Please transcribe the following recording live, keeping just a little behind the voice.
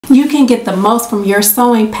You can get the most from your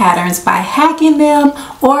sewing patterns by hacking them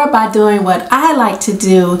or by doing what I like to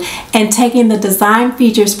do and taking the design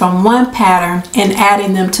features from one pattern and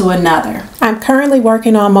adding them to another. I'm currently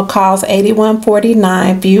working on McCall's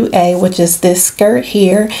 8149 View A, which is this skirt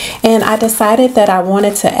here, and I decided that I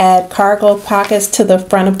wanted to add cargo pockets to the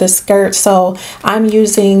front of the skirt, so I'm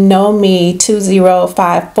using No Me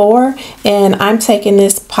 2054, and I'm taking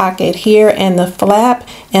this pocket here and the flap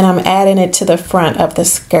and I'm adding it to the front of the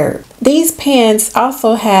skirt. These pants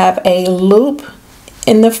also have a loop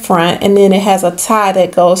in the front, and then it has a tie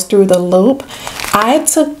that goes through the loop. I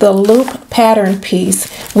took the loop pattern piece,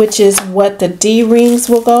 which is what the D-rings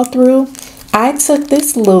will go through. I took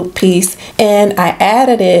this loop piece and I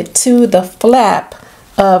added it to the flap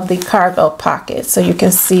of the cargo pocket. So you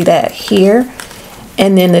can see that here.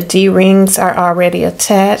 And then the D-rings are already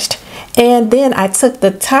attached. And then I took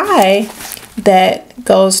the tie that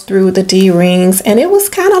goes through the D-rings, and it was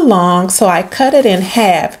kind of long, so I cut it in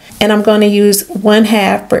half, and I'm going to use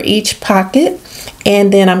 1/2 for each pocket,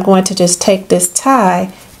 and then I'm going to just take this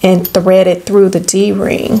tie and thread it through the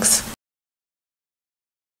D-rings.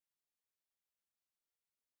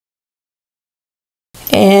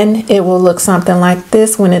 And it will look something like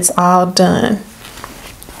this when it's all done.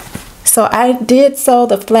 So I did sew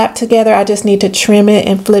the flap together. I just need to trim it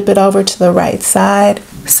and flip it over to the right side.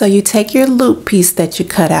 So you take your loop piece that you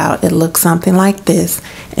cut out, it looks something like this,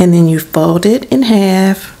 and then you fold it in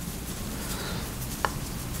half,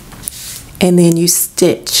 and then you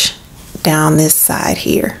stitch down this side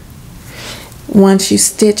here. Once you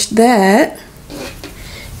stitch that,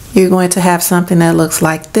 you're going to have something that looks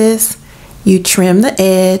like this. You trim the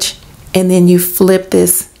edge, and then you flip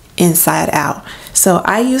this inside out. So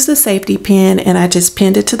I used a safety pin and I just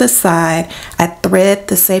pinned it to the side. I thread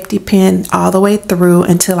the safety pin all the way through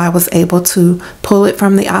until I was able to pull it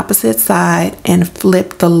from the opposite side and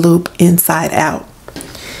flip the loop inside out.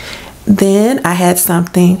 Then I had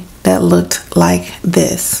something that looked like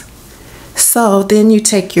this. So then you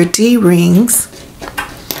take your D-rings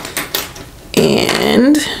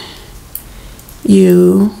and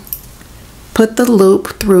you put the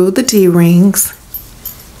loop through the D-rings,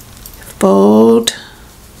 fold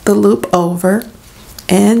the loop over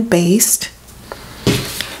and baste.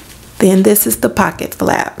 Then this is the pocket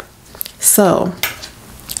flap. So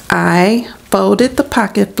I folded the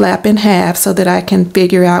pocket flap in half so that I can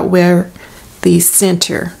figure out where the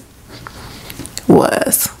center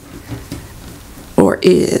was or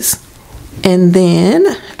is. And then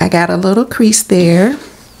I got a little crease there.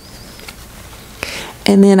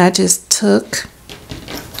 And then I just took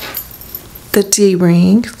the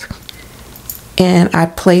D-rings and I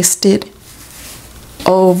placed it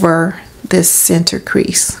over this center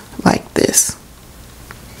crease like this.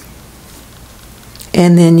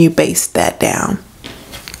 And then you baste that down.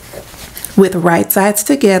 With right sides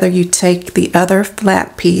together, you take the other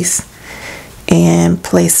flap piece and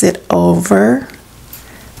place it over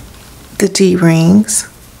the D-rings,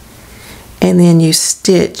 and then you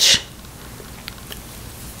stitch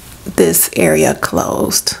this area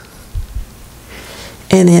closed.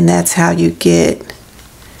 And then that's how you get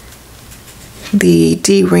the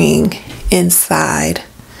D-ring inside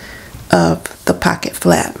of the pocket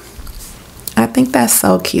flap. I think that's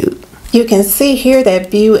so cute. You can see here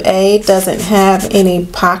that View A doesn't have any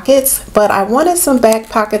pockets, but I wanted some back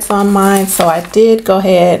pockets on mine, so I did go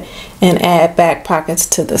ahead and add back pockets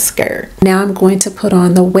to the skirt. Now I'm going to put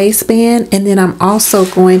on the waistband, and then I'm also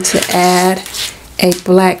going to add a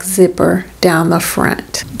black zipper down the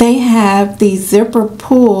front. They have the zipper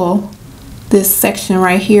pull, this section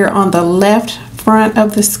right here on the left front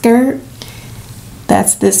of the skirt.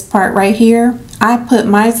 That's this part right here. I put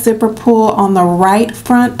my zipper pull on the right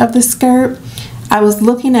front of the skirt. I was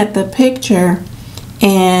looking at the picture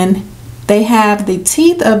and they have the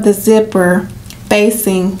teeth of the zipper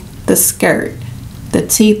facing the skirt. The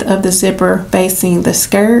teeth of the zipper facing the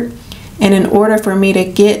skirt. And in order for me to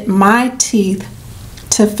get my teeth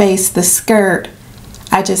to face the skirt,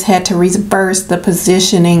 I just had to reverse the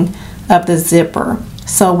positioning of the zipper.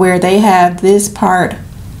 So where they have this part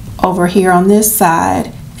over here on this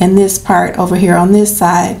side and this part over here on this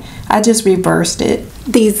side, I just reversed it.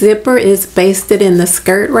 The zipper is basted in the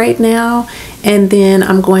skirt right now, and then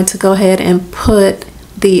I'm going to go ahead and put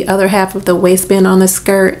the other half of the waistband on the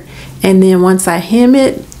skirt, and then once I hem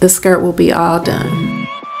it, the skirt will be all done.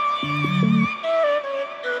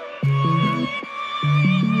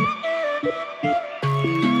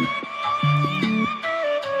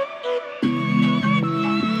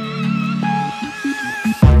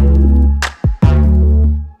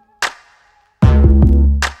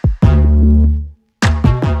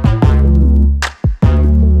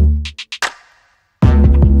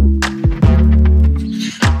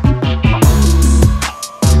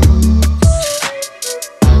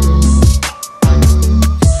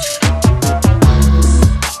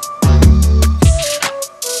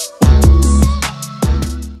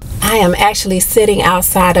 I am actually sitting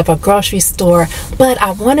outside of a grocery store, but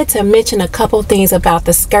I wanted to mention a couple things about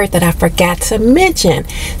the skirt that I forgot to mention.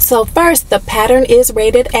 So first, the pattern is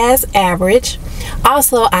rated as average.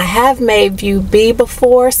 Also, I have made view B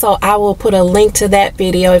before, so I will put a link to that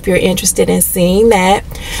video if you're interested in seeing that.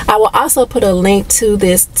 I will also put a link to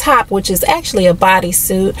this top, which is actually a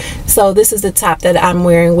bodysuit. So this is the top that I'm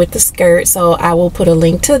wearing with the skirt, so I will put a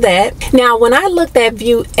link to that. Now, when I looked at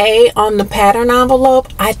view A on the pattern envelope,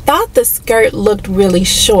 I thought the skirt looked really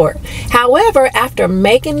short. However, after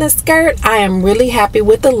making the skirt, I am really happy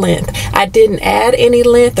with the length. I didn't add any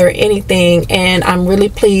length or anything, and I'm really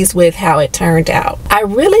pleased with how it turned out. I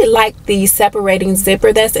really like the separating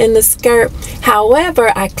zipper that's in the skirt.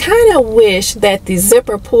 However, I kind of wish that the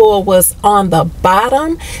zipper pull was on the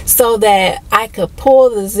bottom so that I could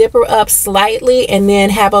pull the zipper up slightly and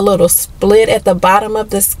then have a little split at the bottom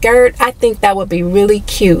of the skirt. I think that would be really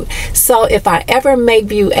cute. So if I ever make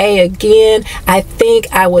view A again, I think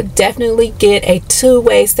I would definitely get a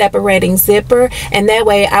two-way separating zipper, and that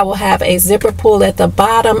way I will have a zipper pull at the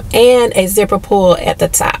bottom and a zipper pull at the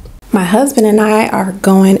top. My husband and I are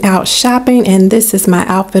going out shopping, and this is my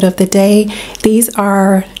outfit of the day. These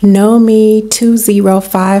are Nomi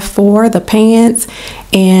 2054, the pants,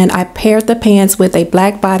 and I paired the pants with a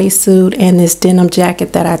black bodysuit and this denim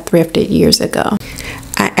jacket that I thrifted years ago.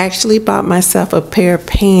 I actually bought myself a pair of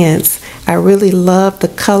pants. I really love the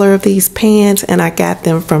color of these pants, and I got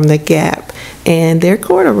them from the Gap, and they're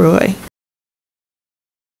corduroy.